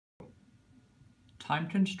Time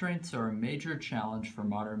constraints are a major challenge for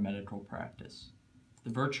modern medical practice. The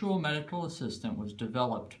virtual medical assistant was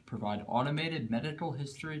developed to provide automated medical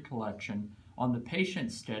history collection on the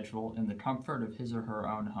patient's schedule in the comfort of his or her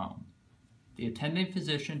own home. The attending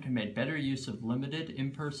physician can make better use of limited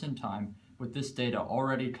in-person time with this data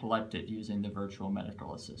already collected using the virtual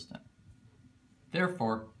medical assistant.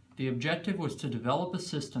 Therefore, the objective was to develop a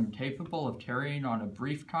system capable of carrying on a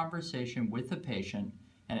brief conversation with the patient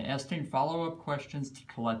and asking follow-up questions to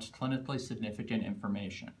collect clinically significant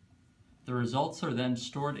information. The results are then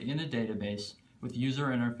stored in a database with user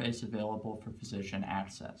interface available for physician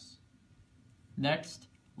access. Next,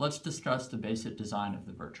 let's discuss the basic design of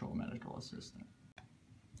the virtual medical assistant.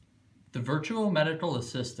 The virtual medical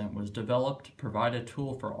assistant was developed to provide a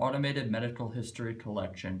tool for automated medical history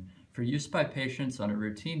collection for use by patients on a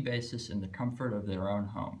routine basis in the comfort of their own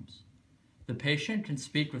homes. The patient can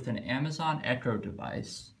speak with an Amazon Echo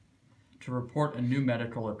device to report a new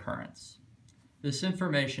medical occurrence. This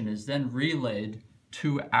information is then relayed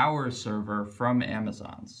to our server from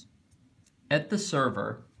Amazon's. At the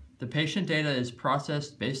server, the patient data is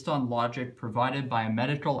processed based on logic provided by a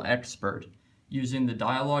medical expert using the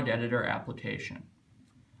dialogue editor application.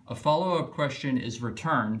 A follow-up question is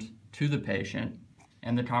returned to the patient,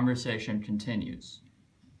 and the conversation continues.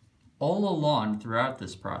 All along throughout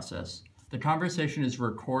this process, the conversation is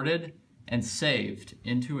recorded and saved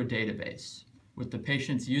into a database with the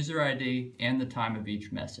patient's user ID and the time of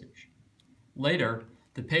each message. Later,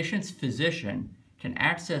 the patient's physician can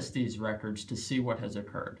access these records to see what has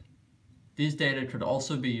occurred. These data could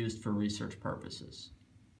also be used for research purposes.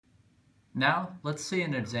 Now, let's see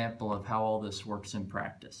an example of how all this works in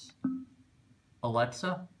practice.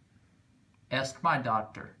 Alexa, ask my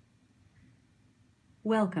doctor.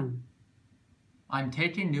 Welcome. I'm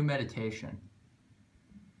taking new medication.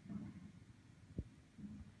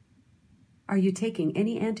 Are you taking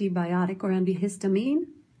any antibiotic or antihistamine?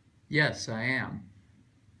 Yes, I am.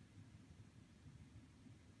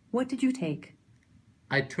 What did you take?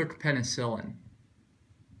 I took penicillin.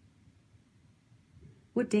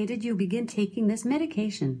 What day did you begin taking this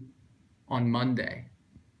medication? On Monday.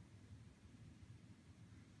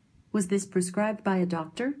 Was this prescribed by a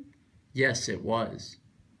doctor? Yes, it was.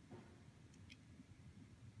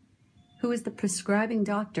 Who is the prescribing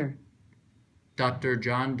doctor? Dr.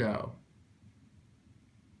 John Doe.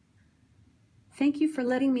 Thank you for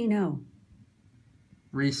letting me know.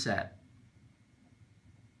 Reset.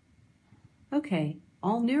 Okay,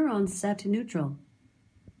 all neurons set to neutral.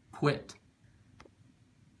 Quit.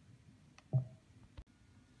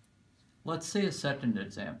 Let's see a second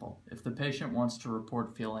example if the patient wants to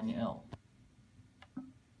report feeling ill.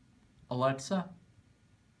 Alexa,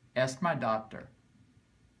 ask my doctor.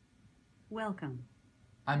 Welcome.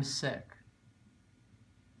 I'm sick.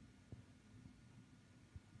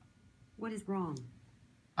 What is wrong?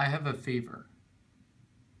 I have a fever.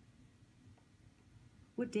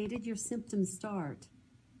 What day did your symptoms start?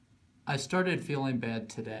 I started feeling bad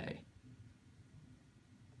today.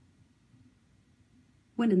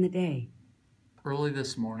 When in the day? Early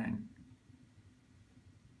this morning.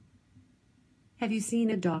 Have you seen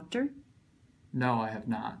a doctor? No, I have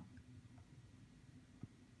not.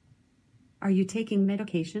 Are you taking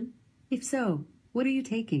medication? If so, what are you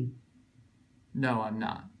taking? No, I'm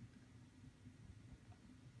not.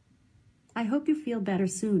 I hope you feel better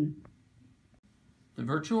soon. The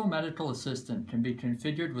virtual medical assistant can be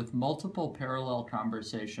configured with multiple parallel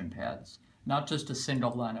conversation paths, not just a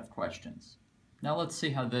single line of questions. Now let's see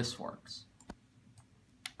how this works.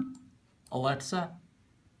 Alexa,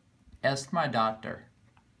 ask my doctor.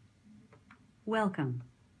 Welcome.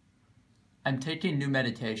 I'm taking new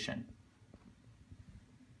medication.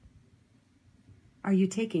 Are you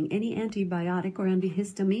taking any antibiotic or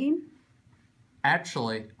antihistamine?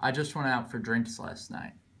 Actually, I just went out for drinks last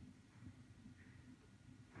night.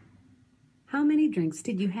 How many drinks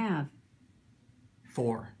did you have?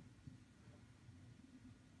 4.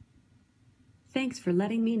 Thanks for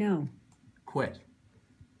letting me know. Quit.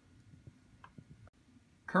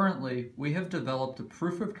 Currently, we have developed a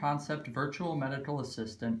proof-of-concept virtual medical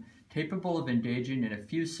assistant capable of engaging in a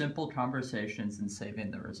few simple conversations and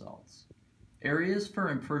saving the results. Areas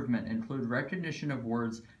for improvement include recognition of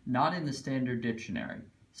words not in the standard dictionary,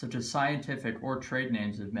 such as scientific or trade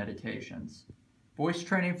names of medications, voice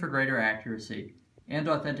training for greater accuracy, and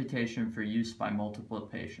authentication for use by multiple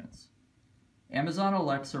patients. Amazon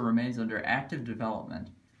Alexa remains under active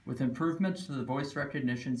development, with improvements to the voice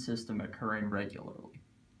recognition system occurring regularly.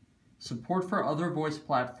 Support for other voice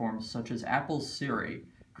platforms such as Apple's Siri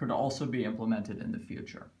could also be implemented in the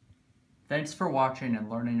future. Thanks for watching and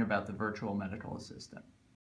learning about the virtual medical assistant.